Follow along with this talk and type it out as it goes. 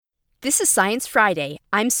This is Science Friday.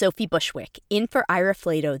 I'm Sophie Bushwick, in for Ira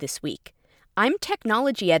Flato this week. I'm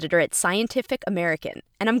technology editor at Scientific American,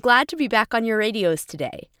 and I'm glad to be back on your radios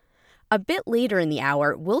today. A bit later in the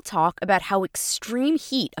hour, we'll talk about how extreme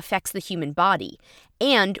heat affects the human body,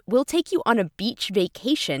 and we'll take you on a beach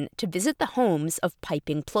vacation to visit the homes of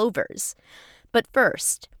piping plovers. But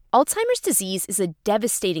first, Alzheimer's disease is a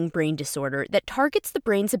devastating brain disorder that targets the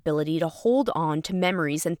brain's ability to hold on to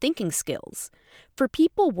memories and thinking skills. For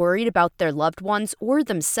people worried about their loved ones or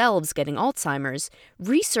themselves getting Alzheimer's,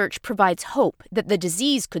 research provides hope that the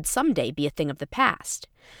disease could someday be a thing of the past.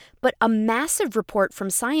 But a massive report from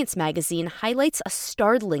Science magazine highlights a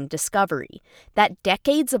startling discovery: that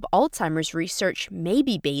decades of Alzheimer's research may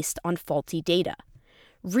be based on faulty data.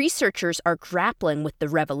 Researchers are grappling with the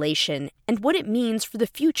revelation and what it means for the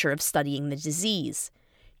future of studying the disease.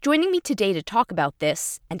 Joining me today to talk about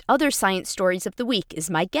this and other science stories of the week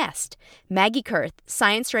is my guest, Maggie Kurth,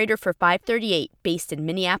 science writer for 538, based in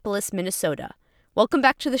Minneapolis, Minnesota. Welcome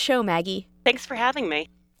back to the show, Maggie. Thanks for having me.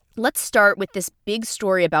 Let's start with this big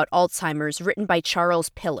story about Alzheimer's written by Charles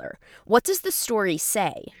Piller. What does the story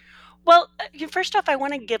say? Well, first off, I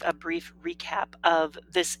want to give a brief recap of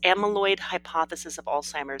this amyloid hypothesis of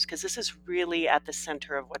Alzheimer's, because this is really at the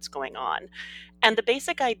center of what's going on. And the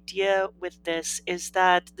basic idea with this is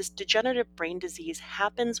that this degenerative brain disease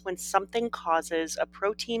happens when something causes a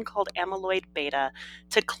protein called amyloid beta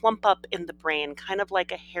to clump up in the brain, kind of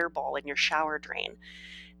like a hairball in your shower drain.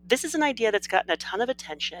 This is an idea that's gotten a ton of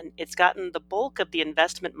attention. It's gotten the bulk of the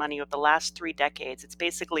investment money of the last 3 decades. It's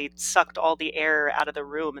basically sucked all the air out of the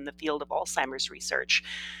room in the field of Alzheimer's research.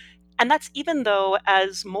 And that's even though,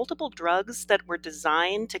 as multiple drugs that were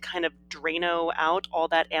designed to kind of Drano out all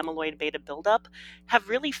that amyloid beta buildup have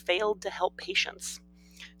really failed to help patients.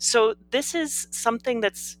 So this is something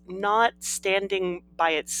that's not standing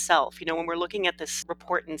by itself. When we're looking at this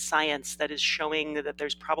report in Science that is showing that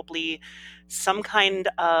there's probably some kind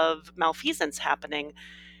of malfeasance happening,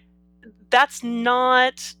 that's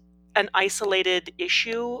not an isolated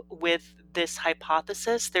issue with this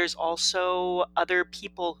hypothesis. There's also other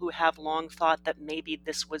people who have long thought that maybe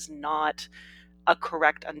this was not a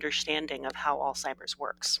correct understanding of how Alzheimer's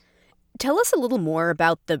works. Tell us a little more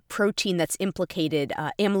about the protein that's implicated,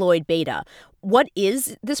 amyloid beta. What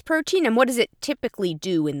is this protein and what does it typically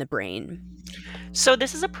do in the brain? So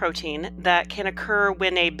this is a protein that can occur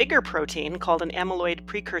when a bigger protein called an amyloid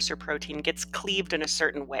precursor protein gets cleaved in a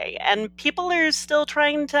certain way. And people are still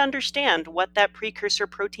trying to understand what that precursor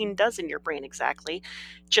protein does in your brain exactly,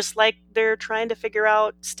 just like they're trying to figure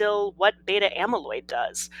out still what beta amyloid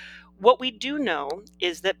does. What we do know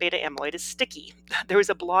is that beta amyloid is sticky. There was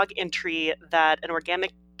a blog entry that an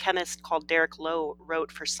organic chemist called Derek Lowe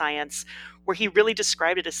wrote for Science, where he really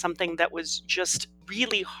described it as something that was just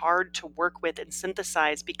really hard to work with and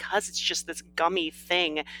synthesize because it's just this gummy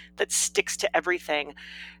thing that sticks to everything.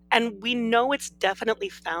 And we know it's definitely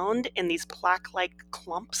found in these plaque-like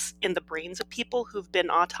clumps in the brains of people who've been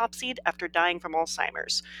autopsied after dying from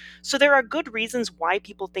Alzheimer's. So there are good reasons why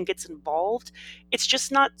people think it's involved. It's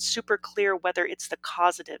just not super clear whether it's the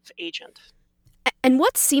causative agent. And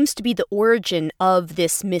what seems to be the origin of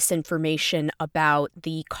this misinformation about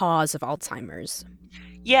the cause of Alzheimer's?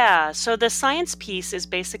 Yeah, so the Science piece is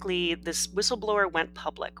basically this whistleblower went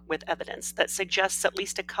public with evidence that suggests at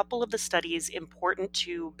least a couple of the studies important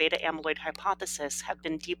to beta amyloid hypothesis have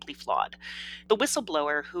been deeply flawed. The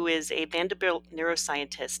whistleblower, who is a Vanderbilt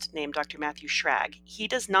neuroscientist named Dr. Matthew Schrag, he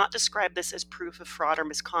does not describe this as proof of fraud or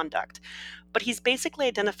misconduct, but he's basically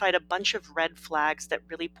identified a bunch of red flags that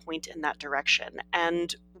really point in that direction.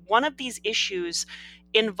 And one of these issues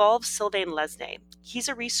involves Sylvain Lesné. He's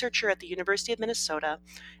a researcher at the University of Minnesota,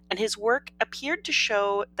 and his work appeared to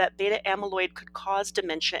show that beta amyloid could cause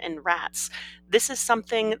dementia in rats. This is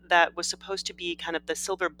something that was supposed to be kind of the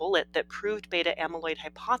silver bullet that proved beta amyloid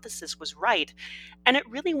hypothesis was right, and it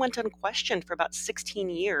really went unquestioned for about 16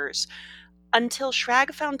 years. Until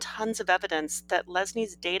Schrag found tons of evidence that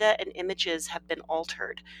Lesné's data and images have been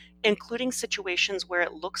altered, including situations where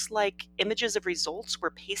it looks like images of results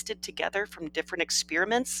were pasted together from different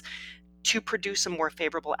experiments to produce a more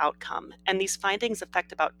favorable outcome. And these findings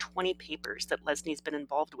affect about 20 papers that Lesné's been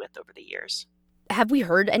involved with over the years. Have we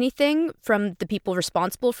heard anything from the people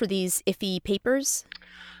responsible for these iffy papers?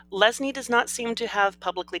 Lesné does not seem to have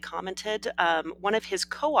publicly commented. One of his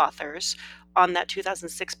co-authors on that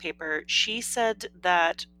 2006 paper, she said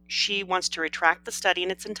that she wants to retract the study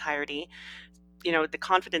in its entirety. The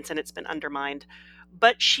confidence in it's been undermined.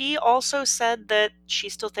 But she also said that she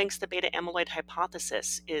still thinks the beta amyloid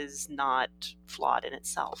hypothesis is not flawed in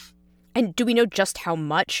itself. And do we know just how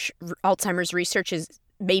much Alzheimer's research is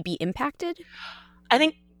maybe impacted? I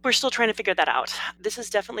think We're still trying to figure that out. This is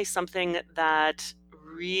definitely something that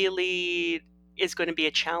really is going to be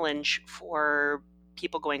a challenge for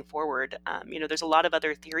people going forward. There's a lot of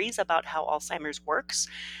other theories about how Alzheimer's works,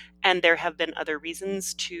 and there have been other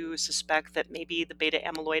reasons to suspect that maybe the beta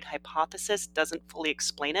amyloid hypothesis doesn't fully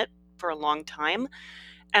explain it for a long time.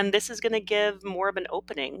 And this is going to give more of an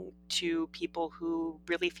opening to people who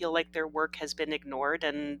really feel like their work has been ignored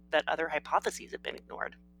and that other hypotheses have been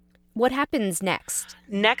ignored. What happens next?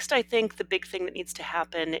 Next, I think the big thing that needs to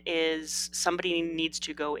happen is somebody needs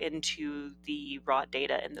to go into the raw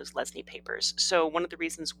data in those Lesney papers. So one of the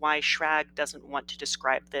reasons why Schrag doesn't want to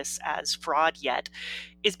describe this as fraud yet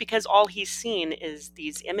is because all he's seen is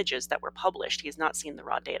these images that were published. He has not seen the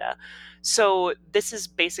raw data. So this is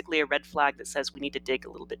basically a red flag that says we need to dig a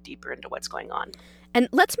little bit deeper into what's going on. And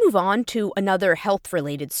let's move on to another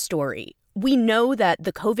health-related story. We know that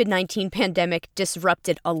the COVID-19 pandemic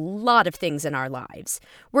disrupted a lot of things in our lives.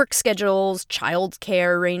 Work schedules, child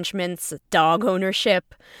care arrangements, dog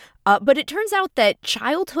ownership. But it turns out that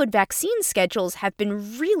childhood vaccine schedules have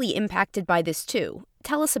been really impacted by this too.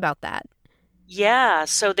 Tell us about that. Yeah,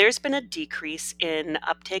 so there's been a decrease in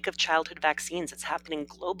uptake of childhood vaccines. It's happening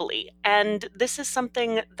globally. And this is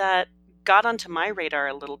something that got onto my radar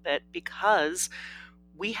a little bit because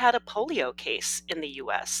we had a polio case in the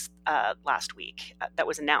US last week that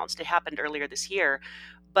was announced. It happened earlier this year,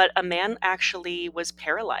 but a man actually was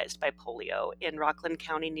paralyzed by polio in Rockland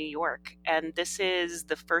County, New York. And this is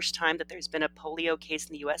the first time that there's been a polio case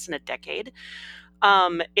in the US in a decade.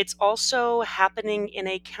 It's also happening in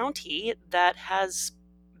a county that has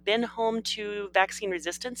been home to vaccine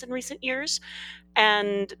resistance in recent years.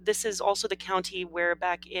 And this is also the county where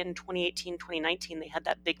back in 2018, 2019, they had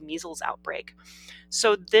that big measles outbreak.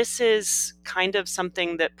 So this is kind of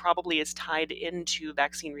something that probably is tied into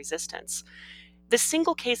vaccine resistance. This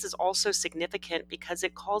single case is also significant because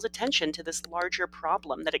it calls attention to this larger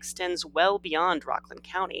problem that extends well beyond Rockland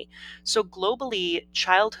County. So globally,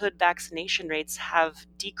 childhood vaccination rates have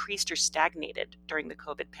decreased or stagnated during the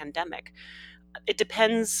COVID pandemic. It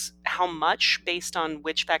depends how much based on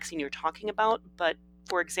which vaccine you're talking about, but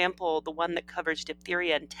for example, the one that covers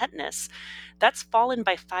diphtheria and tetanus, that's fallen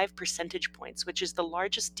by 5 percentage points, which is the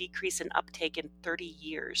largest decrease in uptake in 30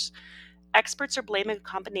 years. Experts are blaming a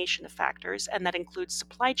combination of factors, and that includes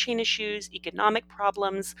supply chain issues, economic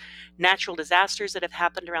problems, natural disasters that have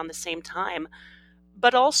happened around the same time,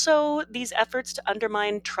 but also these efforts to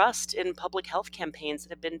undermine trust in public health campaigns that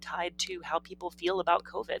have been tied to how people feel about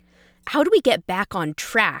COVID. How do we get back on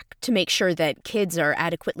track to make sure that kids are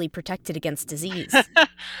adequately protected against disease?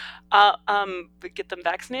 Get them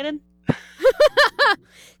vaccinated?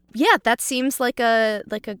 Yeah, that seems like a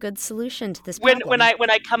good solution to this problem. When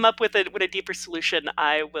I come up with a deeper solution,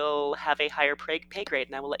 I will have a higher pay grade,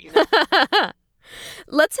 and I will let you know.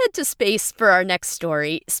 Let's head to space for our next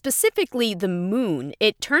story, specifically the moon.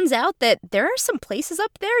 It turns out that there are some places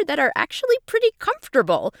up there that are actually pretty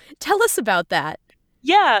comfortable. Tell us about that.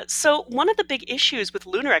 Yeah, so one of the big issues with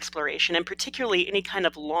lunar exploration, and particularly any kind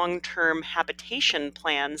of long-term habitation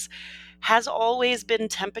plans, has always been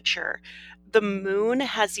temperature. The moon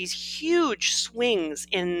has these huge swings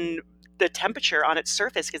in the temperature on its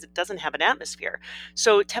surface because it doesn't have an atmosphere.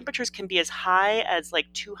 So temperatures can be as high as like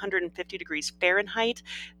 250 degrees Fahrenheit.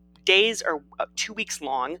 Days are 2 weeks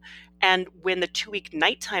long. And when the 2-week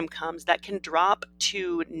nighttime comes, that can drop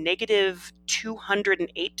to negative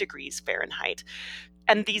 208 degrees Fahrenheit.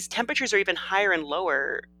 And these temperatures are even higher and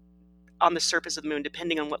lower on the surface of the moon,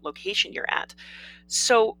 depending on what location you're at.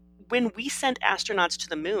 So when we sent astronauts to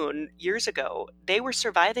the moon years ago, they were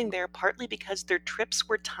surviving there partly because their trips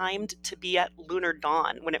were timed to be at lunar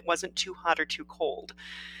dawn when it wasn't too hot or too cold.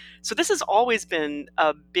 So this has always been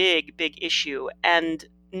a big, big issue. And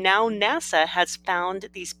now NASA has found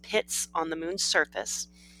these pits on the moon's surface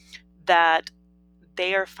that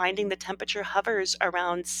they are finding the temperature hovers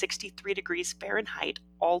around 63 degrees Fahrenheit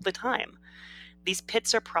all the time. These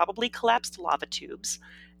pits are probably collapsed lava tubes,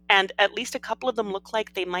 and at least a couple of them look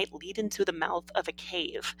like they might lead into the mouth of a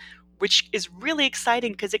cave, which is really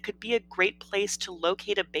exciting because it could be a great place to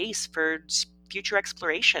locate a base for future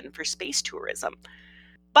exploration for space tourism.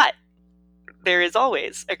 But there is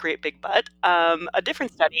always a great big but. A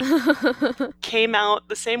different study came out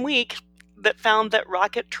the same week that found that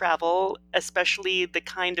rocket travel, especially the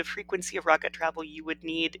kind of frequency of rocket travel you would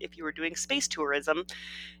need if you were doing space tourism,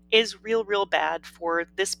 is real bad for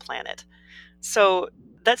this planet. So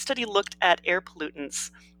that study looked at air pollutants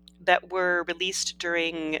that were released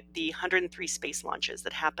during the 103 space launches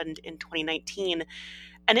that happened in 2019.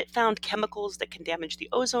 And it found chemicals that can damage the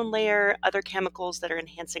ozone layer, other chemicals that are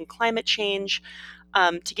enhancing climate change.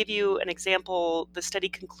 To give you an example, the study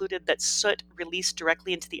concluded that soot released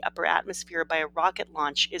directly into the upper atmosphere by a rocket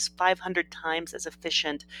launch is 500 times as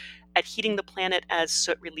efficient at heating the planet as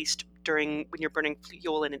soot released during when you're burning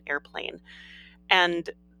fuel in an airplane. And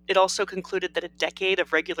it also concluded that a decade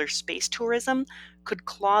of regular space tourism could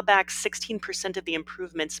claw back 16% of the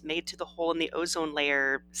improvements made to the hole in the ozone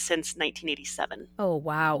layer since 1987. Oh,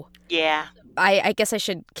 wow. Yeah. I guess I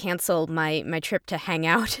should cancel my trip to hang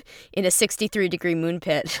out in a 63-degree moon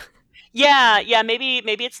pit. Yeah, maybe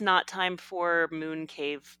it's not time for moon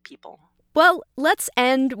cave people. Well, let's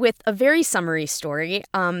end with a very summary story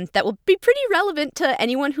that will be pretty relevant to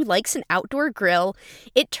anyone who likes an outdoor grill.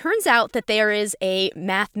 It turns out that there is a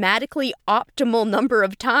mathematically optimal number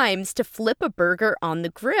of times to flip a burger on the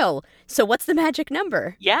grill. So what's the magic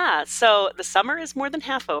number? Yeah, so the summer is more than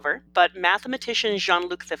half over, but mathematician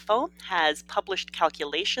Jean-Luc Thiffot has published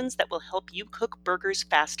calculations that will help you cook burgers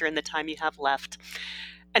faster in the time you have left.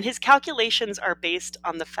 And his calculations are based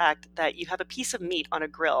on the fact that you have a piece of meat on a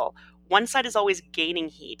grill. One side is always gaining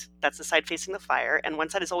heat, that's the side facing the fire, and one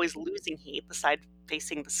side is always losing heat, the side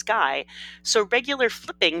facing the sky. So regular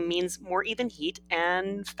flipping means more even heat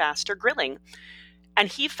and faster grilling. And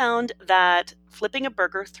he found that flipping a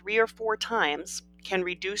burger 3 or 4 times can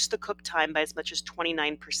reduce the cook time by as much as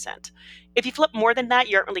 29%. If you flip more than that,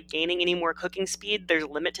 you aren't really gaining any more cooking speed. There's a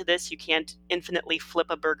limit to this. You can't infinitely flip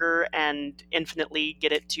a burger and infinitely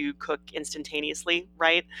get it to cook instantaneously,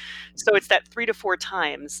 right? So it's that 3 to 4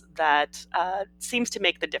 times that seems to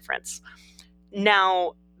make the difference.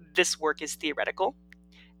 Now, this work is theoretical.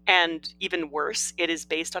 And even worse, it is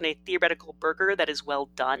based on a theoretical burger that is well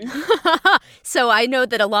done. So I know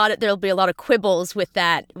that there'll be a lot of quibbles with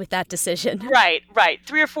that decision. Right.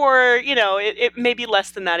 3 or 4, it may be less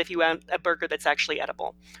than that if you want a burger that's actually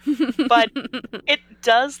edible. But it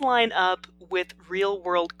does line up with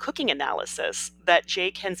real-world cooking analysis that J.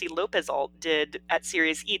 Kenzie Lopez-Alt did at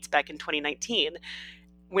Serious Eats back in 2019,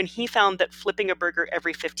 when he found that flipping a burger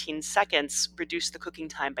every 15 seconds reduced the cooking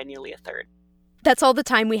time by nearly a third. That's all the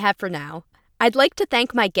time we have for now. I'd like to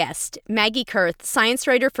thank my guest, Maggie Kurth, science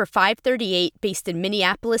writer for 538, based in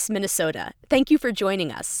Minneapolis, Minnesota. Thank you for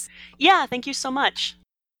joining us. Yeah, thank you so much.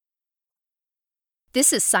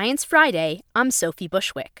 This is Science Friday. I'm Sophie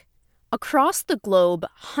Bushwick. Across the globe,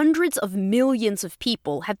 hundreds of millions of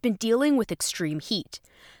people have been dealing with extreme heat.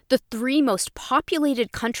 The 3 most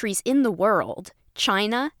populated countries in the world,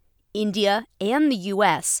 China, India, and the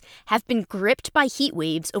US, have been gripped by heat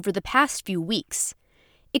waves over the past few weeks.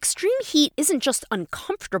 Extreme heat isn't just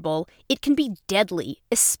uncomfortable, it can be deadly,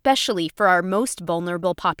 especially for our most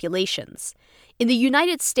vulnerable populations. In the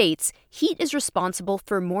United States, heat is responsible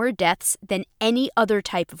for more deaths than any other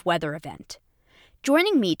type of weather event.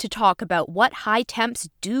 Joining me to talk about what high temps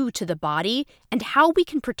do to the body and how we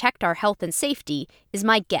can protect our health and safety is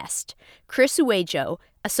my guest, Chris Uejo,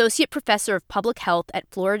 Associate Professor of Public Health at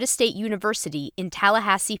Florida State University in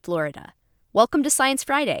Tallahassee, Florida. Welcome to Science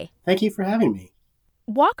Friday. Thank you for having me.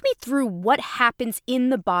 Walk me through what happens in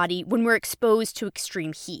the body when we're exposed to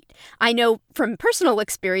extreme heat. I know from personal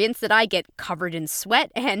experience that I get covered in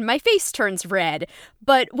sweat and my face turns red.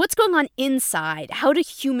 But what's going on inside? How do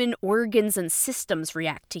human organs and systems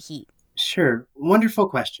react to heat? Sure. Wonderful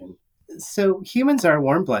question. So humans are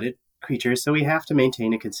warm-blooded creatures, so we have to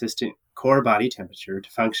maintain a consistent core body temperature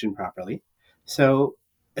to function properly. So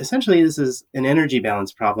essentially, this is an energy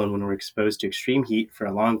balance problem when we're exposed to extreme heat for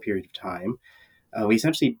a long period of time. We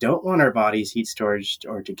essentially don't want our body's heat storage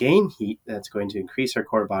or to gain heat that's going to increase our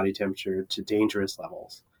core body temperature to dangerous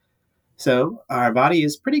levels. So our body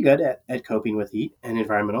is pretty good at coping with heat and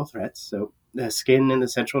environmental threats. So the skin and the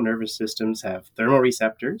central nervous systems have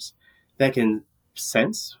thermoreceptors that can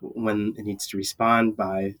sense when it needs to respond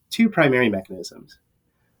by 2 primary mechanisms.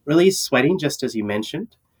 Release sweating, just as you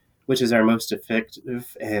mentioned, which is our most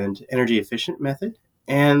effective and energy efficient method.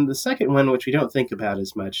 And the second one, which we don't think about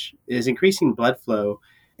as much, is increasing blood flow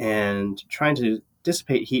and trying to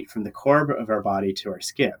dissipate heat from the core of our body to our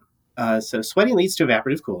skin. So sweating leads to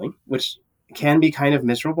evaporative cooling, which can be kind of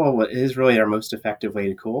miserable, but is really our most effective way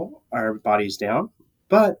to cool our bodies down.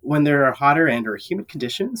 But when there are hotter and or humid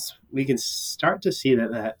conditions, we can start to see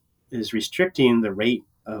that is restricting the rate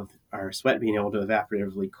of our sweat being able to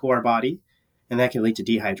evaporatively cool our body, and that can lead to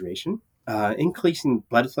dehydration. Increasing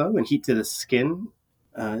blood flow and heat to the skin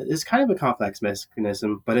is kind of a complex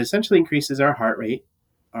mechanism, but essentially increases our heart rate,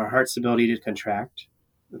 our heart's ability to contract,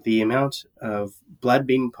 the amount of blood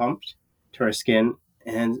being pumped to our skin,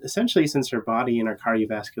 and essentially, since our body and our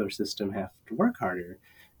cardiovascular system have to work harder,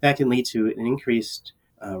 that can lead to an increased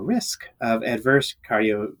risk of adverse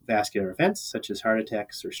cardiovascular events such as heart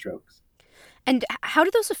attacks or strokes. And how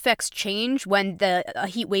do those effects change when the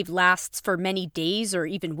heat wave lasts for many days or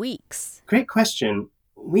even weeks? Great question.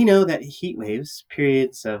 We know that heat waves,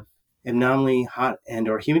 periods of abnormally hot and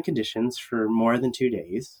or humid conditions for more than 2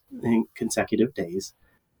 days, consecutive days,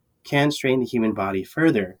 can strain the human body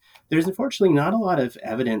further. There's unfortunately not a lot of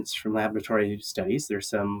evidence from laboratory studies. There's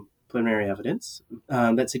some preliminary evidence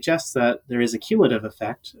that suggests that there is a cumulative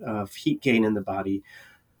effect of heat gain in the body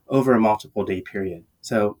over a multiple day period.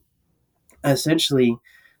 So essentially,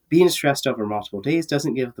 being stressed over multiple days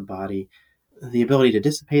doesn't give the body the ability to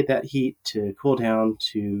dissipate that heat, to cool down,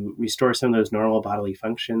 to restore some of those normal bodily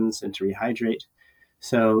functions, and to rehydrate.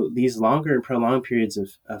 So these longer and prolonged periods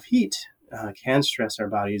of heat can stress our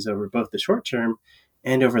bodies over both the short term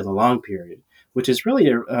and over the long period, which is really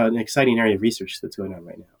an exciting area of research that's going on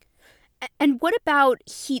right now. And what about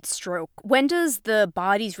heat stroke? When does the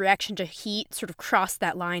body's reaction to heat sort of cross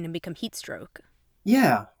that line and become heat stroke?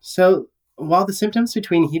 Yeah, so while the symptoms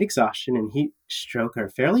between heat exhaustion and heat stroke are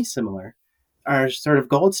fairly similar, our sort of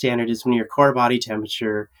gold standard is when your core body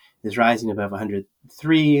temperature is rising above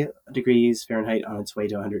 103 degrees Fahrenheit on its way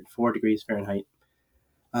to 104 degrees Fahrenheit.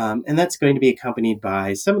 And that's going to be accompanied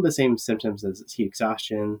by some of the same symptoms as heat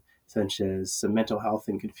exhaustion, such as some mental health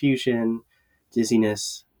and confusion,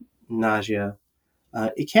 dizziness, nausea.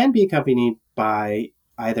 It can be accompanied by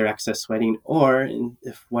either excess sweating or,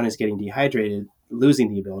 if one is getting dehydrated,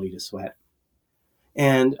 losing the ability to sweat,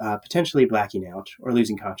 and potentially blacking out or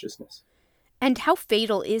losing consciousness. And how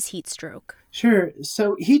fatal is heat stroke? Sure.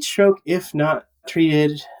 So heat stroke, if not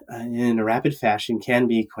treated in a rapid fashion, can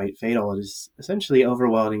be quite fatal. It is essentially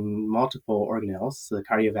overwhelming multiple organelles, the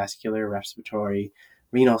cardiovascular, respiratory,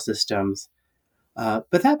 renal systems.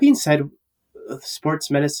 But that being said,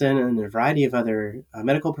 sports medicine and a variety of other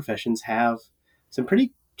medical professions have some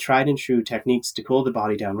pretty tried and true techniques to cool the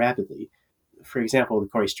body down rapidly. For example, the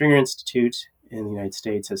Corey Stringer Institute in the United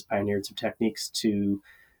States has pioneered some techniques to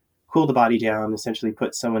cool the body down, essentially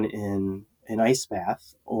put someone in an ice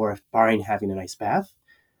bath, or barring having an ice bath,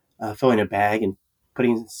 filling a bag and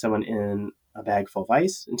putting someone in a bag full of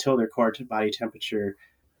ice until their core body temperature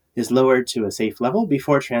is lowered to a safe level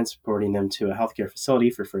before transporting them to a healthcare facility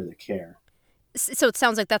for further care. So it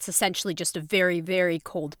sounds like that's essentially just a very, very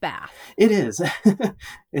cold bath. It is.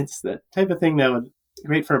 It's the type of thing that would be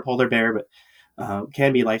great for a polar bear, but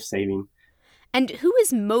can be life-saving. And who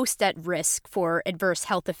is most at risk for adverse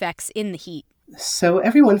health effects in the heat? So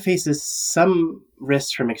everyone faces some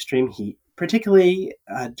risks from extreme heat, particularly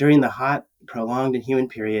during the hot, prolonged, and humid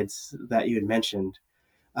periods that you had mentioned.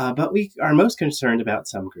 But we are most concerned about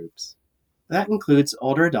some groups. That includes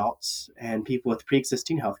older adults and people with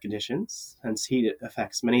pre-existing health conditions, since heat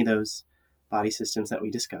affects many of those body systems that we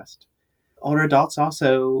discussed. Older adults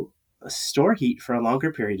also store heat for a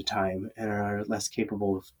longer period of time and are less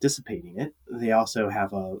capable of dissipating it. They also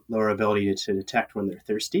have a lower ability to detect when they're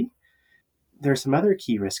thirsty. There are some other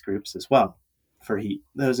key risk groups as well for heat.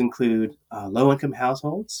 Those include low-income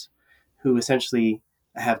households who essentially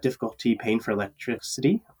have difficulty paying for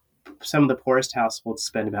electricity. Some of the poorest households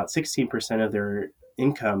spend about 16% of their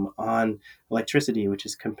income on electricity, which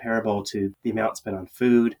is comparable to the amount spent on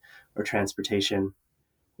food or transportation.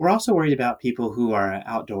 We're also worried about people who are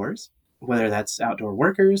outdoors, whether that's outdoor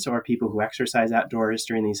workers or people who exercise outdoors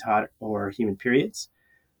during these hot or humid periods,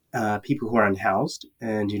 people who are unhoused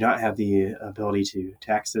and do not have the ability to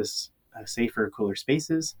access safer, cooler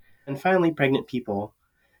spaces, and finally, pregnant people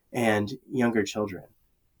and younger children.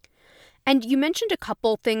 And you mentioned a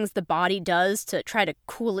couple things the body does to try to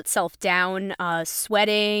cool itself down,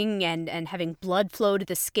 sweating and having blood flow to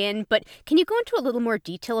the skin. But can you go into a little more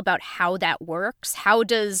detail about how that works? How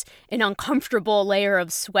does an uncomfortable layer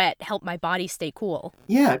of sweat help my body stay cool?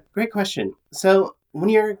 Yeah, great question. So when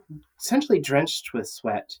you're essentially drenched with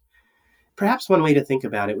sweat, perhaps one way to think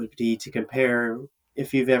about it would be to compare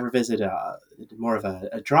if you've ever visited more of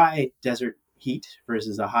a dry desert heat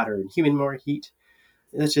versus a hotter and humid more heat.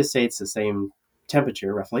 Let's just say it's the same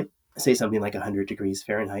temperature, roughly, say something like 100 degrees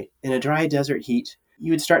Fahrenheit. In a dry desert heat,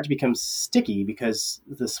 you would start to become sticky because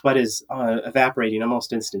the sweat is evaporating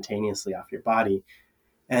almost instantaneously off your body.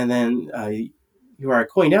 And then you are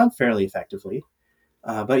cooling down fairly effectively.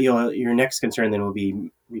 But your next concern then will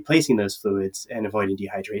be replacing those fluids and avoiding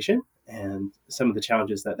dehydration and some of the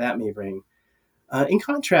challenges that may bring. In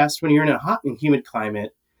contrast, when you're in a hot and humid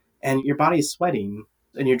climate and your body is sweating,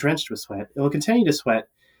 and you're drenched with sweat, it will continue to sweat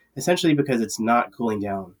essentially because it's not cooling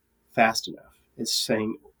down fast enough. It's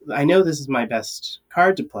saying, I know this is my best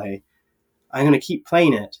card to play. I'm going to keep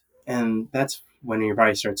playing it. And that's when your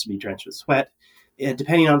body starts to be drenched with sweat.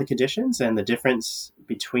 Depending on the conditions and the difference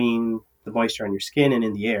between the moisture on your skin and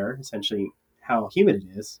in the air, essentially how humid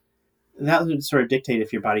it is, that would sort of dictate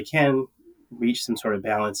if your body can reach some sort of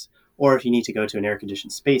balance or if you need to go to an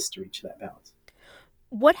air-conditioned space to reach that balance.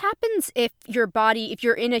 What happens if if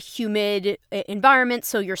you're in a humid environment,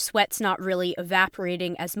 so your sweat's not really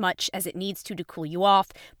evaporating as much as it needs to cool you off,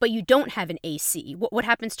 but you don't have an AC? What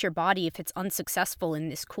happens to your body if it's unsuccessful in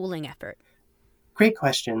this cooling effort? Great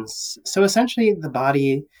questions. So essentially, the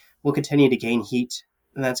body will continue to gain heat,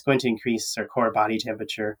 and that's going to increase our core body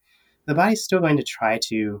temperature. The body's still going to try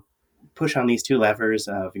to push on these two levers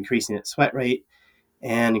of increasing its sweat rate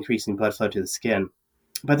and increasing blood flow to the skin.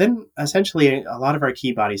 But then essentially a lot of our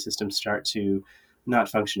key body systems start to not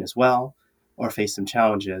function as well or face some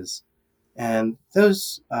challenges. And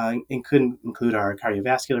those could include our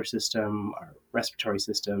cardiovascular system, our respiratory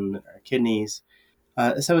system, our kidneys.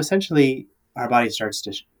 So essentially our body starts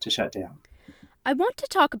to shut down. I want to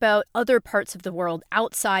talk about other parts of the world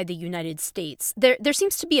outside the United States. There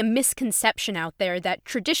seems to be a misconception out there that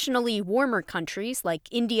traditionally warmer countries like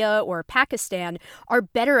India or Pakistan are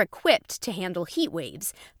better equipped to handle heat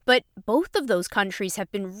waves. But both of those countries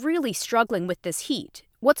have been really struggling with this heat.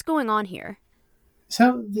 What's going on here?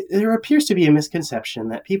 So there appears to be a misconception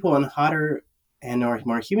that people in hotter and or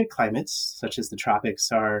more humid climates, such as the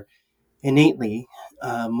tropics, are innately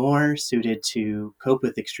more suited to cope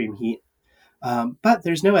with extreme heat. But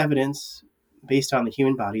there's no evidence based on the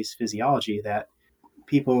human body's physiology that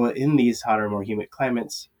people in these hotter, more humid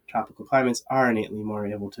climates, tropical climates, are innately more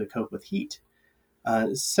able to cope with heat.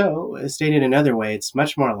 So, stated another way, it's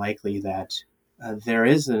much more likely that there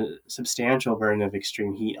is a substantial burden of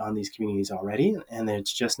extreme heat on these communities already, and that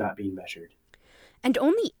it's just not being measured. And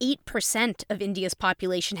only 8% of India's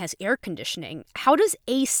population has air conditioning. How does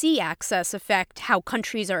AC access affect how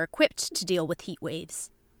countries are equipped to deal with heat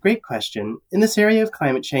waves? Great question. In this area of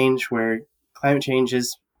climate change, where climate change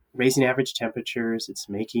is raising average temperatures, it's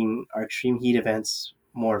making our extreme heat events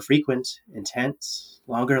more frequent, intense,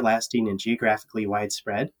 longer lasting, and geographically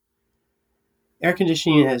widespread, air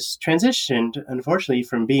conditioning has transitioned, unfortunately,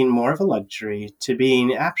 from being more of a luxury to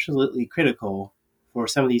being absolutely critical for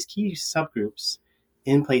some of these key subgroups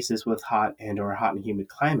in places with hot and humid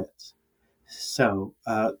climates. So,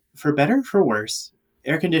 for better or for worse,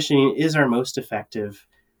 air conditioning is our most effective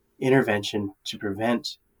intervention to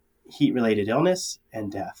prevent heat-related illness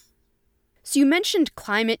and death. So you mentioned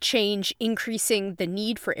climate change increasing the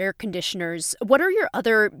need for air conditioners. What are your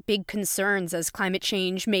other big concerns as climate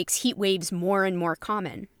change makes heat waves more and more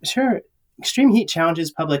common? Sure, extreme heat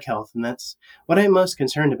challenges public health, and that's what I'm most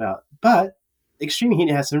concerned about. But extreme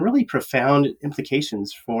heat has some really profound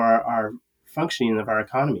implications for our functioning of our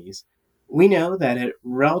economies. We know that at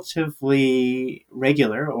relatively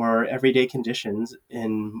regular or everyday conditions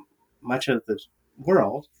in much of the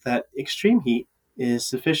world, that extreme heat is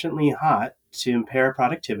sufficiently hot to impair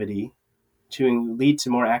productivity, to lead to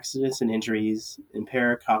more accidents and injuries,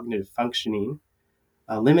 impair cognitive functioning,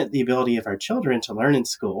 limit the ability of our children to learn in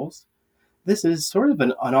schools. This is sort of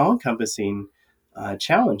an all-encompassing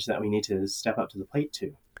challenge that we need to step up to the plate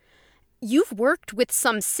to. You've worked with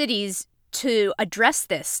some cities to address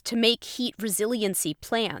this, to make heat resiliency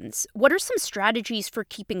plans. What are some strategies for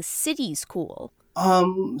keeping cities cool?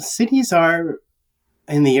 Cities are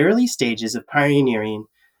in the early stages of pioneering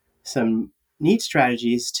some neat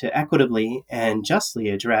strategies to equitably and justly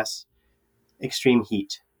address extreme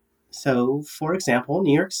heat. So, for example,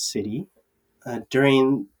 New York City,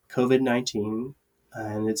 during COVID-19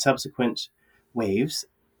 and its subsequent waves,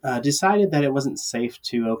 decided that it wasn't safe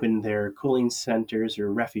to open their cooling centers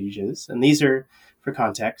or refuges. And these are, for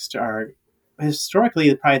context, are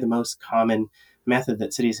historically probably the most common method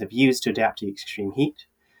that cities have used to adapt to extreme heat.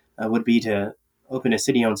 Would be to open a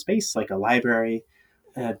city-owned space like a library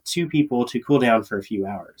to people to cool down for a few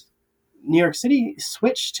hours. New York City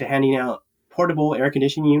switched to handing out portable air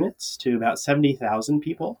conditioning units to about 70,000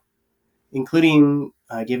 people, including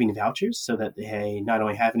giving vouchers so that they not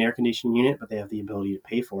only have an air conditioning unit, but they have the ability to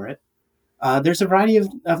pay for it. There's a variety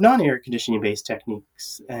of non-air conditioning based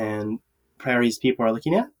techniques and priorities people are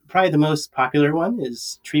looking at. Probably the most popular one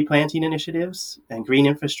is tree planting initiatives and green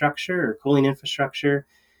infrastructure or cooling infrastructure.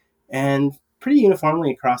 And pretty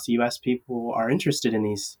uniformly across the U.S., people are interested in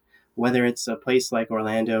these, whether it's a place like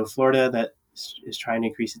Orlando, Florida, that is trying to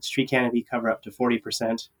increase its tree canopy cover up to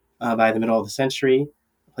 40% by the middle of the century.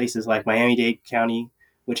 Places like Miami-Dade County,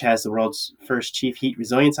 which has the world's first chief heat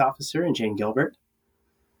resilience officer in Jane Gilbert.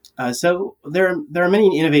 So there are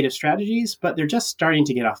many innovative strategies, but they're just starting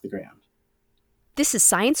to get off the ground. This is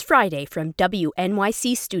Science Friday from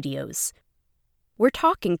WNYC Studios. We're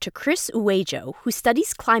talking to Chris Uejo, who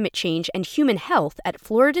studies climate change and human health at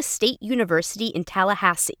Florida State University in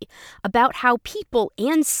Tallahassee, about how people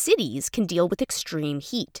and cities can deal with extreme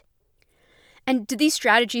heat. And do these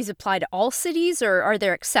strategies apply to all cities, or are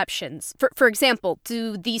there exceptions? For example,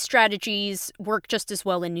 do these strategies work just as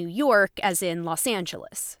well in New York as in Los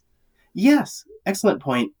Angeles? Yes, excellent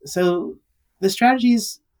point. So the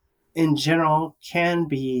strategies in general can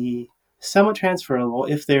be somewhat transferable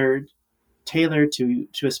if they're tailored to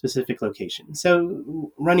a specific location.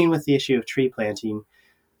 So running with the issue of tree planting,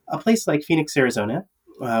 a place like Phoenix, Arizona,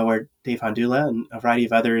 where Dave Hondula and a variety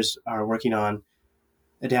of others are working on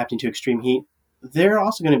adapting to extreme heat, they're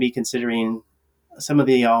also going to be considering some of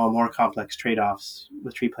the more complex trade-offs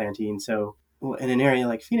with tree planting. So in an area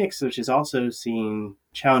like Phoenix, which is also seeing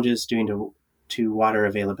challenges due to water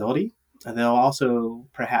availability, they'll also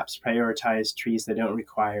perhaps prioritize trees that don't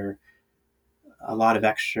require a lot of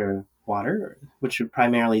extra water, which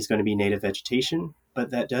primarily is going to be native vegetation, but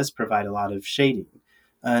that does provide a lot of shading.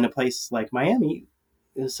 In a place like Miami,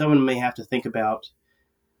 someone may have to think about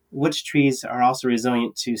which trees are also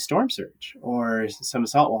resilient to storm surge or some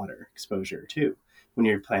saltwater exposure too when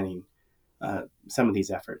you're planning some of these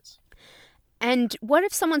efforts. And what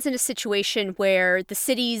if someone's in a situation where the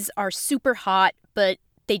cities are super hot, but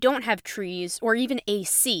they don't have trees or even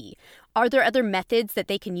AC? Are there other methods that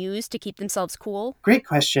they can use to keep themselves cool? Great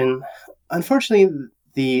question. Unfortunately,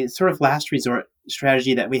 the sort of last resort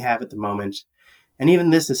strategy that we have at the moment, and even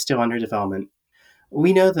this is still under development,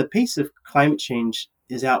 we know the pace of climate change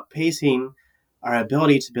is outpacing our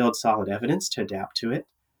ability to build solid evidence to adapt to it.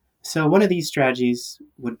 So one of these strategies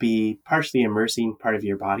would be partially immersing part of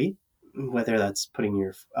your body, whether that's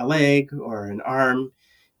putting a leg or an arm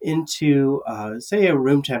into, say, a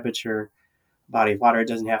room temperature body of water. It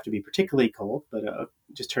doesn't have to be particularly cold, but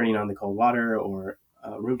just turning on the cold water or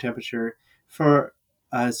room temperature for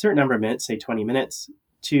a certain number of minutes, say 20 minutes,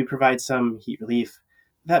 to provide some heat relief.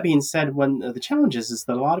 That being said, one of the challenges is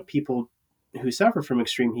that a lot of people who suffer from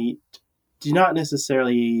extreme heat do not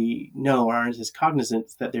necessarily know or aren't as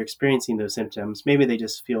cognizant that they're experiencing those symptoms. Maybe they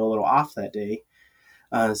just feel a little off that day.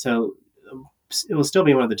 So it will still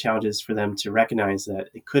be one of the challenges for them to recognize that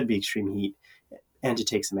it could be extreme heat and to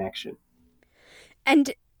take some action.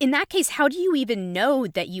 And in that case, how do you even know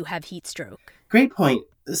that you have heat stroke? Great point.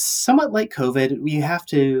 Somewhat like COVID, we have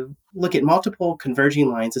to look at multiple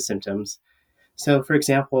converging lines of symptoms. So, for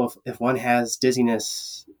example, if one has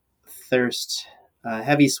dizziness, thirst,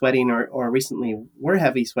 heavy sweating, or recently were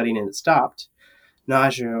heavy sweating and it stopped,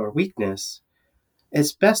 nausea or weakness,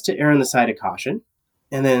 it's best to err on the side of caution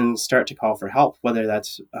and then start to call for help, whether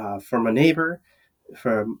that's from a neighbor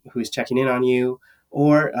who's checking in on you,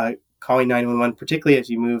 or calling 911, particularly as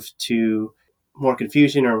you move to more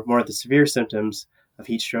confusion or more of the severe symptoms of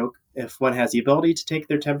heat stroke. If one has the ability to take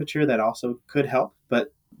their temperature, that also could help.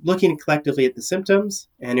 But looking collectively at the symptoms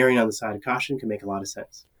and erring on the side of caution can make a lot of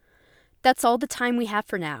sense. That's all the time we have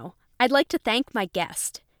for now. I'd like to thank my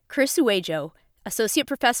guest, Chris Uejo, Associate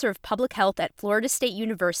Professor of Public Health at Florida State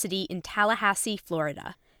University in Tallahassee,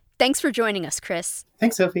 Florida. Thanks for joining us, Chris.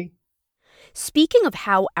 Thanks, Sophie. Speaking of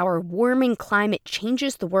how our warming climate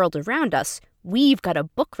changes the world around us, we've got a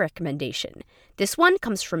book recommendation. This one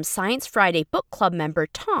comes from Science Friday Book Club member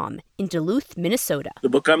Tom in Duluth, Minnesota. The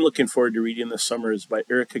book I'm looking forward to reading this summer is by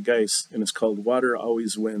Erica Geiss, and it's called Water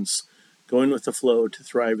Always Wins: Going with the Flow to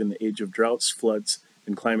Thrive in the Age of Droughts, Floods,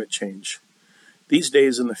 and Climate Change. These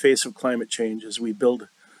days, in the face of climate change, as we build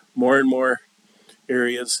more and more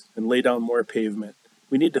areas and lay down more pavement,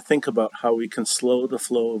 we need to think about how we can slow the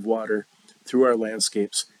flow of water through our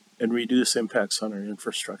landscapes and reduce impacts on our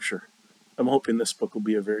infrastructure. I'm hoping this book will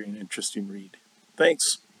be a very interesting read.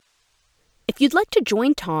 Thanks. If you'd like to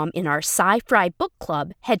join Tom in our Sci-Fri Book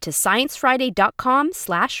Club, head to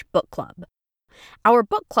sciencefriday.com/book club. Our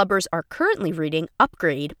book clubbers are currently reading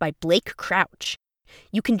Upgrade by Blake Crouch.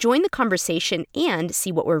 You can join the conversation and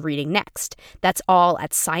see what we're reading next. That's all at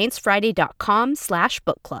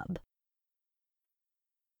sciencefriday.com/book club.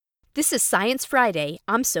 This is Science Friday.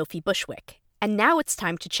 I'm Sophie Bushwick. And now it's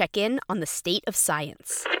time to check in on the state of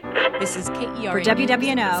science. This is KER for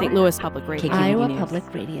WWNO, St. Louis Public Radio, Iowa News.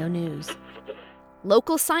 Public Radio News.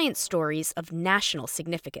 Local science stories of national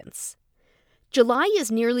significance. July is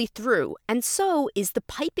nearly through, and so is the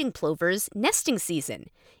piping plover's nesting season.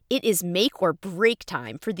 It is make or break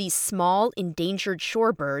time for these small, endangered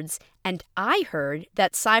shorebirds, and I heard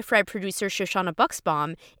that Sci-Fi producer Shoshana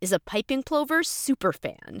Buxbaum is a piping plover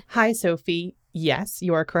superfan. Hi, Sophie. Yes,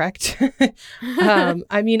 you are correct.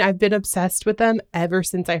 I've been obsessed with them ever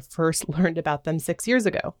since I first learned about them 6 years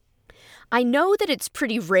ago. I know that it's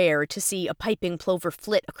pretty rare to see a piping plover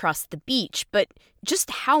flit across the beach, but just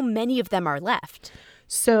how many of them are left?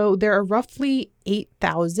 So there are roughly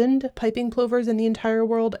 8,000 piping plovers in the entire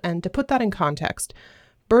world. And to put that in context,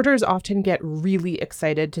 birders often get really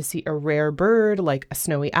excited to see a rare bird like a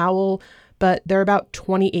snowy owl, but there are about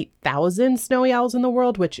 28,000 snowy owls in the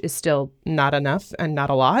world, which is still not enough and not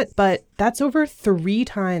a lot, but that's over 3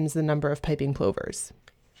 times the number of piping plovers.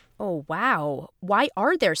 Oh, wow. Why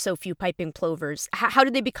are there so few piping plovers? How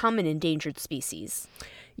did they become an endangered species?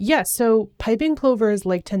 Yeah, so piping plovers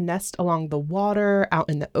like to nest along the water, out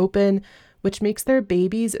in the open, which makes their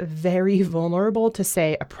babies very vulnerable to,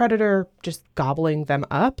 say, a predator just gobbling them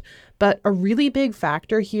up. But a really big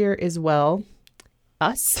factor here is, well,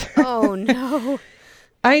 us. Oh, no.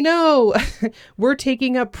 I know. We're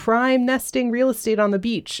taking up prime nesting real estate on the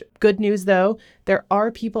beach. Good news, though, there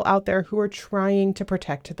are people out there who are trying to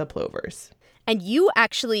protect the plovers. And you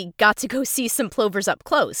actually got to go see some plovers up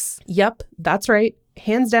close. Yep, that's right.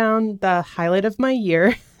 Hands down, the highlight of my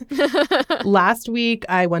year. Last week,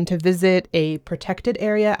 I went to visit a protected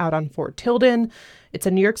area out on Fort Tilden. It's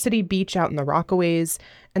a New York City beach out in the Rockaways,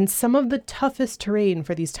 and some of the toughest terrain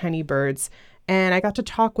for these tiny birds. And I got to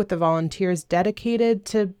talk with the volunteers dedicated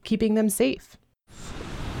to keeping them safe.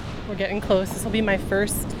 We're getting close. This will be my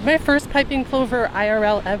first piping plover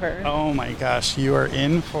IRL ever. Oh my gosh, you are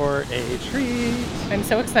in for a treat. I'm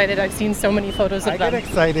so excited. I've seen so many photos of them. I get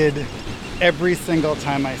excited every single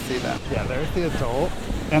time I see them. Yeah, there's the adult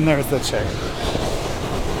and there's the chick.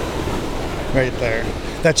 Right there.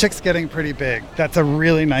 That chick's getting pretty big. That's a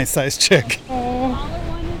really nice sized chick.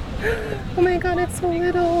 Oh my god, it's so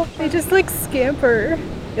little. They just scamper.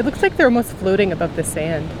 It looks like they're almost floating above the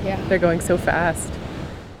sand. Yeah. They're going so fast.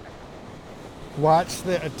 Watch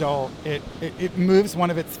the adult. It moves one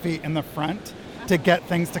of its feet in the front to get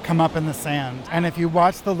things to come up in the sand. And if you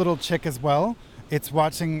watch the little chick as well, it's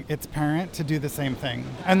watching its parent to do the same thing.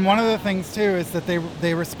 And one of the things too is that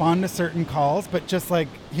they respond to certain calls, but just like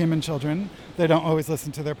human children, they don't always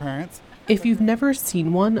listen to their parents. If you've never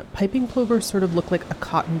seen one, piping plovers sort of look like a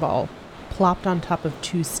cotton ball plopped on top of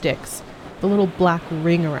 2 sticks, the little black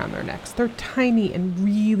ring around their necks. They're tiny and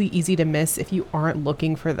really easy to miss if you aren't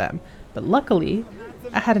looking for them. But luckily,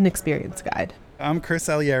 I had an experience guide. I'm Chris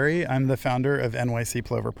Alieri. I'm the founder of NYC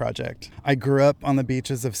Plover Project. I grew up on the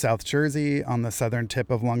beaches of South Jersey, on the southern tip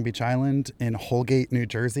of Long Beach Island, in Holgate, New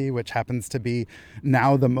Jersey, which happens to be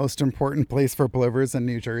now the most important place for plovers in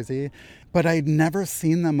New Jersey. But I'd never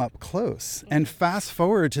seen them up close. And fast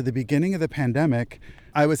forward to the beginning of the pandemic,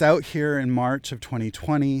 I was out here in March of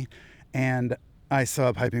 2020, and I saw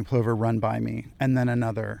a piping plover run by me, and then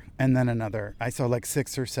another, and then another. I saw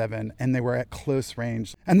 6 or 7, and they were at close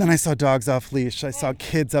range. And then I saw dogs off leash. I saw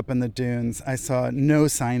kids up in the dunes. I saw no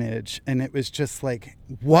signage, and it was just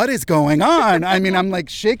what is going on? I mean, I'm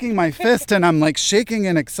shaking my fist, and I'm shaking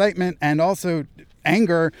in excitement and also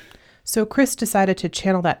anger. So Chris decided to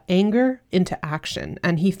channel that anger into action,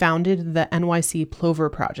 and he founded the NYC Plover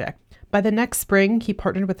Project. By the next spring, he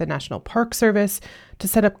partnered with the National Park Service to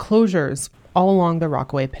set up closures all along the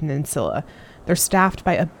Rockaway Peninsula. They're staffed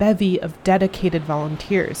by a bevy of dedicated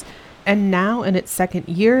volunteers. And now, in its second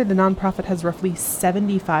year, the nonprofit has roughly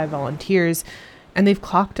 75 volunteers, and they've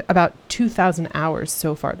clocked about 2,000 hours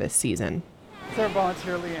so far this season. It's our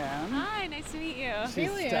volunteer, Leanne. Hi, nice to meet you.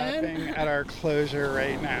 She's staffing at our closure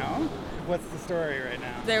right now. What's the story right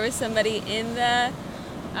now? There was somebody in the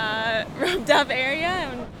roped up area,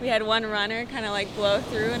 and we had one runner kind of blow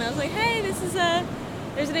through, and I was like, hey,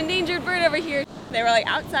 there's an endangered bird over here. They were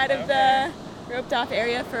outside of the roped off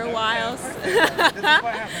area for a while. This is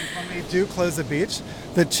what happens when we do close a beach.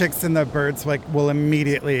 The chicks and the birds will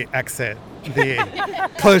immediately exit the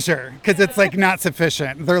closure because it's not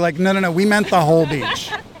sufficient. They're no, we meant the whole beach.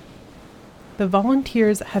 The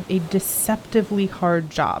volunteers have a deceptively hard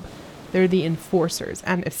job. They're the enforcers,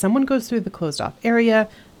 and if someone goes through the closed-off area,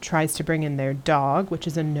 tries to bring in their dog, which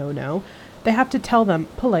is a no-no, they have to tell them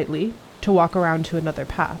politely to walk around to another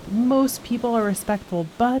path. Most people are respectful,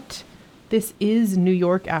 but this is New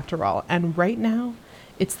York after all, and right now,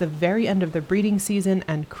 it's the very end of the breeding season,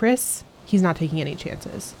 and Chris, he's not taking any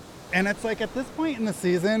chances. And it's at this point in the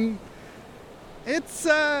season, it's,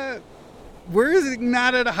 we're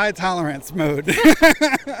not at a high tolerance mode.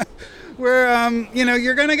 Where,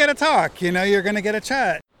 you're going to get a talk, you're going to get a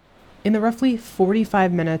chat. In the roughly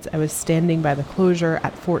 45 minutes I was standing by the closure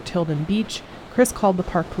at Fort Tilden Beach, Chris called the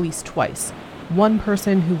park police twice. One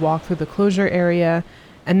person who walked through the closure area,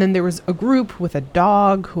 and then there was a group with a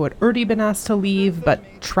dog who had already been asked to leave but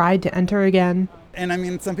tried to enter again. And I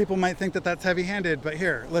mean, some people might think that that's heavy-handed, but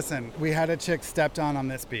here, listen, we had a chick stepped on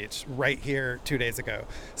this beach right here 2 days ago.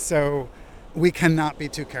 So We cannot be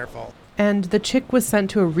too careful. And the chick was sent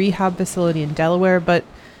to a rehab facility in Delaware, but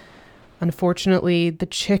unfortunately, the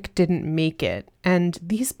chick didn't make it. And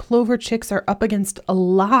these plover chicks are up against a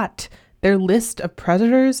lot. Their list of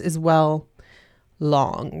predators is, well,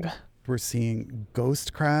 long. We're seeing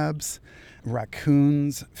ghost crabs,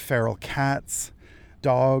 raccoons, feral cats,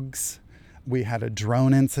 dogs. We had a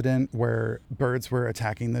drone incident where birds were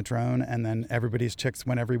attacking the drone and then everybody's chicks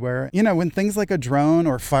went everywhere. You know, when things like a drone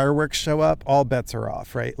or fireworks show up, all bets are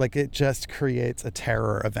off, right? Like it just creates a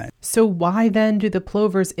terror event. So why then do the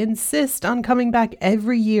plovers insist on coming back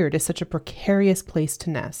every year to such a precarious place to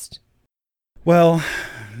nest? Well,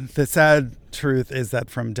 the sad truth is that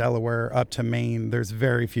from Delaware up to Maine, there's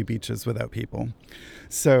very few beaches without people.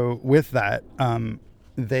 So with that,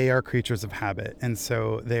 they are creatures of habit, and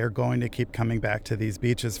so they are going to keep coming back to these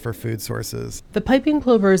beaches for food sources. The piping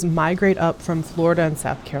plovers migrate up from Florida and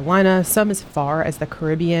South Carolina, some as far as the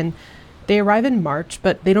Caribbean. They arrive in March,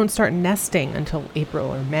 but they don't start nesting until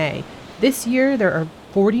April or May. This year, there are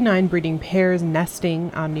 49 breeding pairs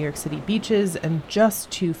nesting on New York City beaches and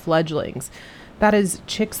just 2 fledglings. That is,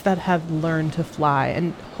 chicks that have learned to fly,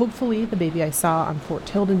 and hopefully the baby I saw on Fort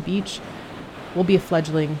Tilden Beach will be a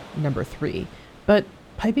fledgling number 3. But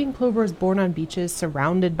piping plovers born on beaches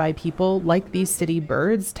surrounded by people, like these city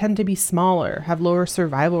birds, tend to be smaller, have lower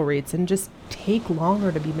survival rates, and just take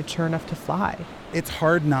longer to be mature enough to fly. It's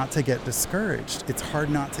hard not to get discouraged. It's hard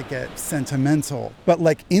not to get sentimental. But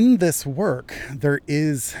like in this work, there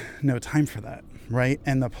is no time for that, right?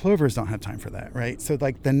 And the plovers don't have time for that, right? So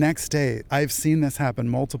like the next day, I've seen this happen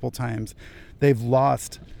multiple times. They've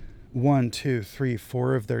lost 1, 2, 3,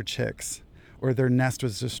 4 of their chicks, or their nest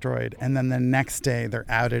was destroyed. And then the next day they're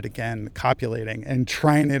at it again, copulating and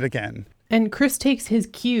trying it again. And Chris takes his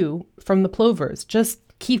cue from the plovers. Just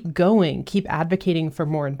keep going, keep advocating for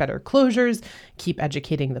more and better closures, keep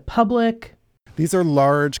educating the public. These are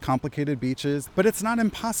large, complicated beaches, but it's not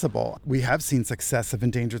impossible. We have seen success of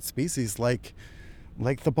endangered species like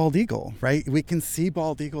the bald eagle, right? We can see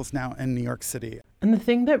bald eagles now in New York City. And the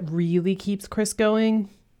thing that really keeps Chris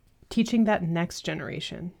going, teaching that next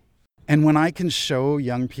generation. And when I can show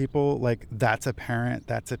young people, like, that's a parent,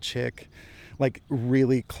 that's a chick, like,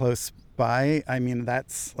 really close by, I mean,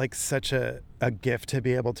 that's, like, such a gift to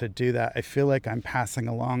be able to do that. I feel like I'm passing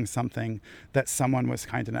along something that someone was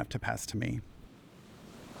kind enough to pass to me.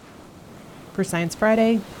 For Science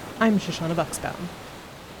Friday, I'm Shoshana Buxbaum.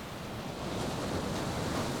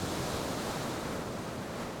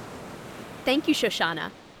 Thank you,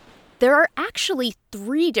 Shoshana. There are actually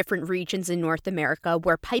 3 different regions in North America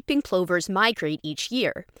where piping plovers migrate each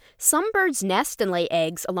year. Some birds nest and lay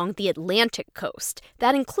eggs along the Atlantic coast.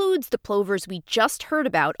 That includes the plovers we just heard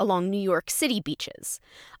about along New York City beaches.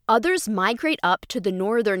 Others migrate up to the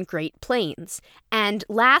northern Great Plains. And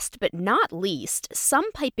last but not least,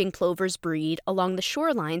 some piping plovers breed along the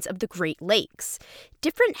shorelines of the Great Lakes.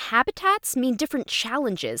 Different habitats mean different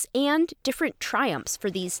challenges and different triumphs for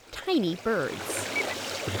these tiny birds.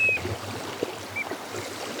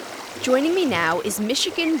 Joining me now is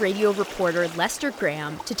Michigan radio reporter Lester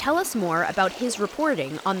Graham to tell us more about his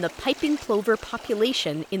reporting on the piping plover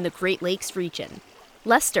population in the Great Lakes region.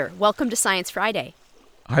 Lester, welcome to Science Friday.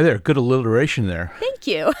 Hi there. Good alliteration there. Thank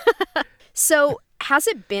you. So, has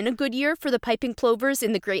it been a good year for the piping plovers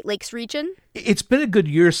in the Great Lakes region? It's been a good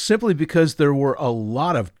year simply because there were a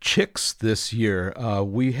lot of chicks this year.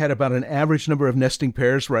 We had about an average number of nesting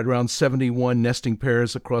pairs, right around 71 nesting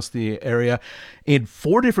pairs across the area in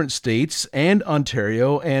 4 different states and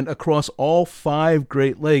Ontario and across all 5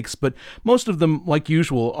 Great Lakes. But most of them, like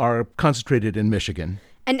usual, are concentrated in Michigan.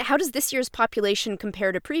 And how does this year's population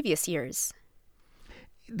compare to previous years?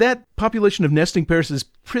 That population of nesting pairs is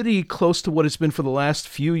pretty close to what it's been for the last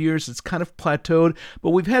few years. It's kind of plateaued,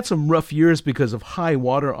 but we've had some rough years because of high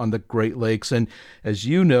water on the Great Lakes. And as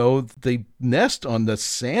you know, they nest on the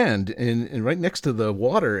sand and right next to the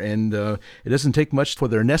water, and it doesn't take much for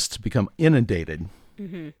their nests to become inundated.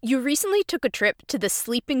 Mm-hmm. You recently took a trip to the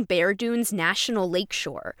Sleeping Bear Dunes National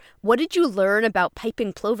Lakeshore. What did you learn about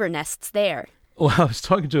piping plover nests there? Well, I was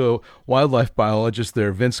talking to a wildlife biologist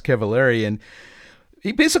there, Vince Cavallari, and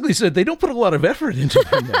he basically said they don't put a lot of effort into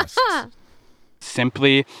their nests.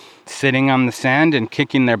 Simply sitting on the sand and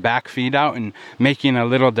kicking their back feet out and making a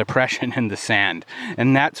little depression in the sand.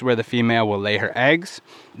 And that's where the female will lay her eggs.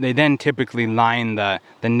 They then typically line the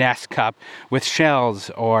nest cup with shells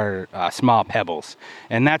or small pebbles.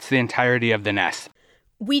 And that's the entirety of the nest.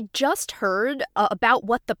 We just heard about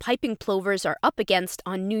what the piping plovers are up against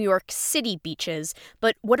on New York City beaches,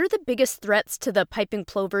 but what are the biggest threats to the piping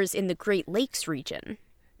plovers in the Great Lakes region?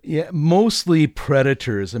 Yeah, mostly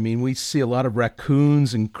predators. I mean, we see a lot of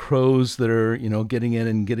raccoons and crows that are, getting in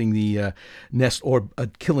and getting the nest or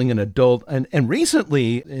killing an adult. And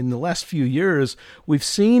recently, in the last few years, we've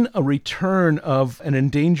seen a return of an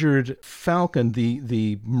endangered falcon,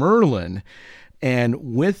 the merlin.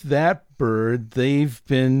 And with that bird, they've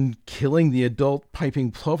been killing the adult piping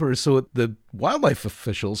plovers. So the wildlife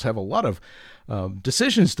officials have a lot of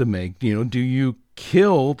decisions to make. Do you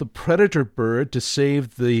kill the predator bird to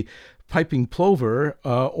save the piping plover,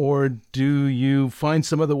 or do you find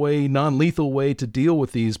some other way, non-lethal way, to deal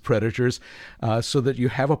with these predators so that you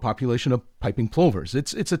have a population of piping plovers?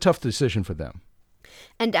 It's a tough decision for them.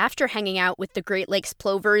 And after hanging out with the Great Lakes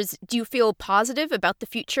plovers, do you feel positive about the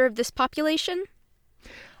future of this population?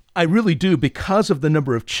 I really do, because of the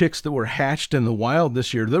number of chicks that were hatched in the wild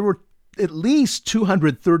this year. There were at least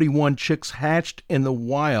 231 chicks hatched in the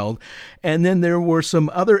wild. And then there were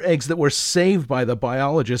some other eggs that were saved by the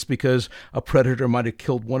biologists because a predator might have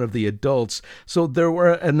killed one of the adults. So there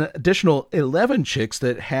were an additional 11 chicks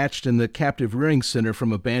that hatched in the captive rearing center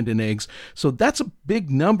from abandoned eggs. So that's a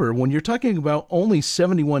big number. When you're talking about only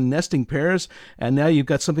 71 nesting pairs, and now you've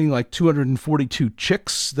got something like 242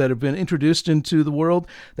 chicks that have been introduced into the world,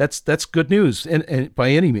 that's good news and by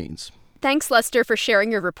any means. Thanks, Lester, for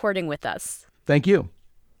sharing your reporting with us. Thank you.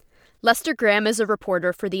 Lester Graham is a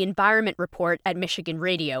reporter for the Environment Report at Michigan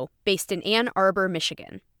Radio, based in Ann Arbor,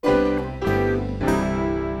 Michigan.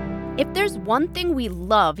 If there's one thing we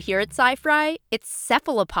love here at Sci-Fri, it's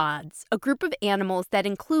cephalopods, a group of animals that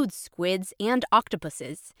includes squids and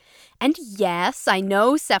octopuses. And yes, I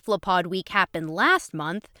know Cephalopod Week happened last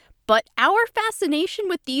month, but our fascination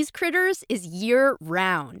with these critters is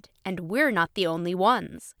year-round, and we're not the only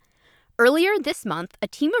ones. Earlier this month, a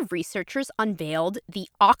team of researchers unveiled the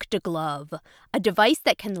Octaglove, a device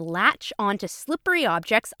that can latch onto slippery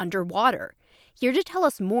objects underwater. Here to tell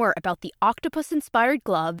us more about the octopus-inspired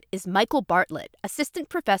glove is Michael Bartlett, assistant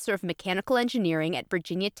professor of mechanical engineering at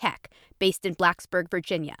Virginia Tech, based in Blacksburg,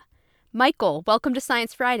 Virginia. Michael, welcome to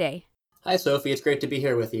Science Friday. Hi, Sophie. It's great to be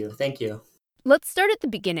here with you. Thank you. Let's start at the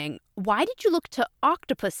beginning. Why did you look to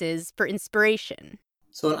octopuses for inspiration?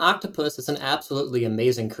 So an octopus is an absolutely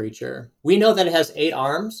amazing creature. We know that it has 8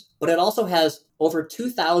 arms, but it also has over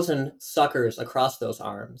 2,000 suckers across those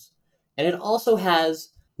arms. And it also has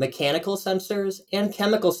mechanical sensors and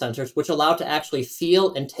chemical sensors, which allow it to actually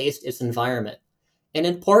feel and taste its environment. And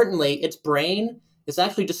importantly, its brain is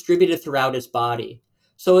actually distributed throughout its body.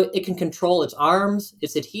 So it can control its arms,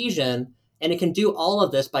 its adhesion, and it can do all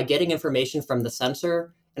of this by getting information from the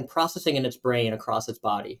sensor and processing in its brain across its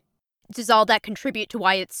body. Does all that contribute to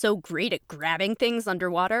why it's so great at grabbing things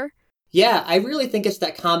underwater? Yeah, I really think it's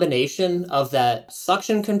that combination of that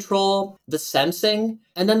suction control, the sensing,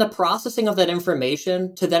 and then the processing of that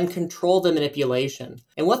information to then control the manipulation.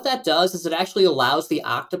 And what that does is it actually allows the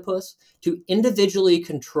octopus to individually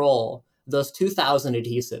control those 2,000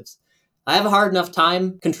 adhesives. I have a hard enough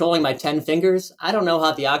time controlling my 10 fingers. I don't know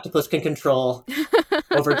how the octopus can control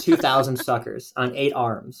over 2,000 suckers on 8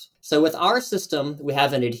 arms. So with our system, we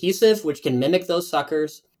have an adhesive which can mimic those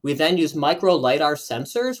suckers. We then use micro LiDAR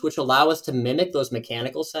sensors, which allow us to mimic those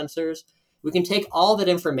mechanical sensors. We can take all that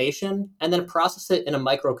information and then process it in a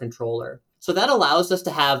microcontroller. So that allows us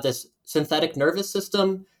to have this synthetic nervous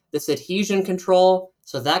system, this adhesion control.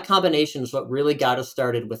 So that combination is what really got us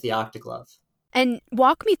started with the Octaglove. And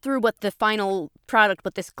walk me through what the final product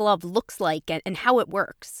with this glove looks like and how it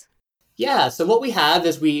works. Yeah, so what we have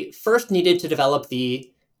is we first needed to develop the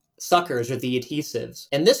suckers or the adhesives.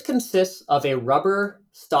 And this consists of a rubber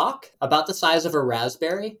stalk about the size of a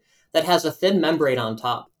raspberry that has a thin membrane on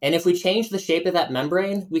top. And if we change the shape of that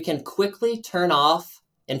membrane, we can quickly turn off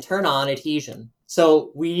and turn on adhesion.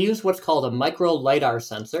 So we use what's called a micro LiDAR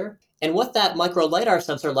sensor. And what that micro LiDAR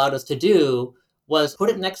sensor allowed us to do was put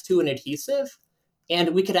it next to an adhesive, and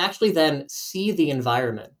we could actually then see the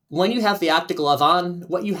environment. When you have the Octaglove on,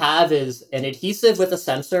 what you have is an adhesive with a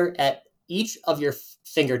sensor at each of your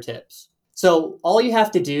fingertips. So all you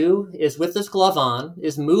have to do is, with this glove on,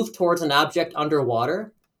 is move towards an object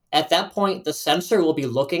underwater. At that point, the sensor will be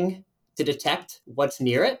looking to detect what's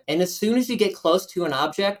near it. And as soon as you get close to an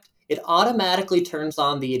object, it automatically turns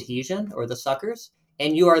on the adhesion or the suckers,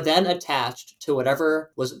 and you are then attached to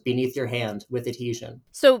whatever was beneath your hand with adhesion.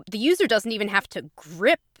 So the user doesn't even have to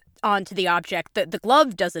grip onto the object. The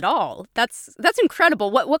glove does it all. That's incredible.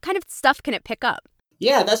 What kind of stuff can it pick up?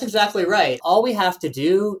 Yeah, that's exactly right. All we have to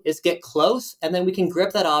do is get close, and then we can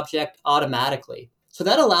grip that object automatically. So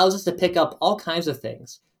that allows us to pick up all kinds of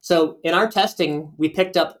things. So in our testing, we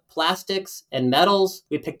picked up plastics and metals,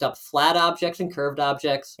 we picked up flat objects and curved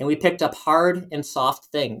objects, and we picked up hard and soft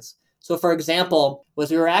things. So for example, we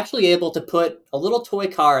were actually able to put a little toy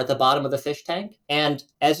car at the bottom of the fish tank. And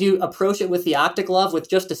as you approach it with the Octaglove with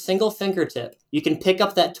just a single fingertip, you can pick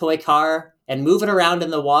up that toy car and move it around in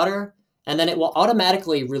the water. And then it will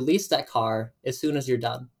automatically release that car as soon as you're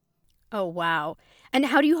done. Oh, wow. And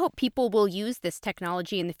how do you hope people will use this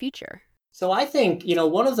technology in the future? So I think,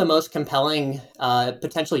 one of the most compelling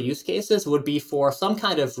potential use cases would be for some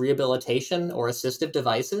kind of rehabilitation or assistive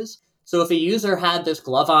devices. So if a user had this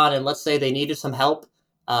glove on and let's say they needed some help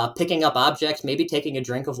picking up objects, maybe taking a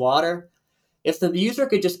drink of water, if the user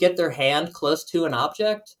could just get their hand close to an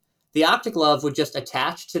object, the Octaglove would just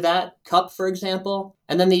attach to that cup, for example,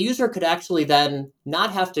 and then the user could actually then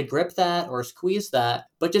not have to grip that or squeeze that,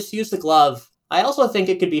 but just use the glove. I also think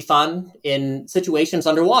it could be fun in situations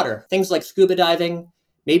underwater, things like scuba diving,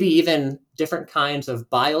 maybe even different kinds of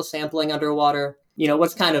biosampling underwater.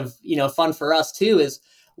 What's kind of, fun for us too is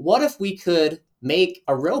what if we could make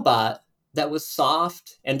a robot that was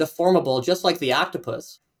soft and deformable, just like the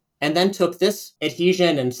octopus, and then took this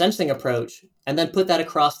adhesion and sensing approach and then put that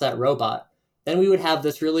across that robot? Then we would have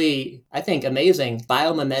this really, I think, amazing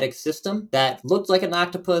biomimetic system that looked like an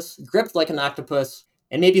octopus, gripped like an octopus,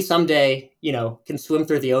 and maybe someday, can swim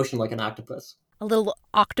through the ocean like an octopus. A little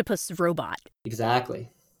octopus robot. Exactly.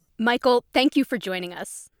 Michael, thank you for joining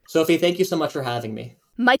us. Sophie, thank you so much for having me.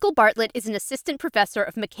 Michael Bartlett is an assistant professor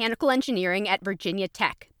of mechanical engineering at Virginia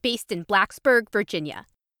Tech, based in Blacksburg, Virginia.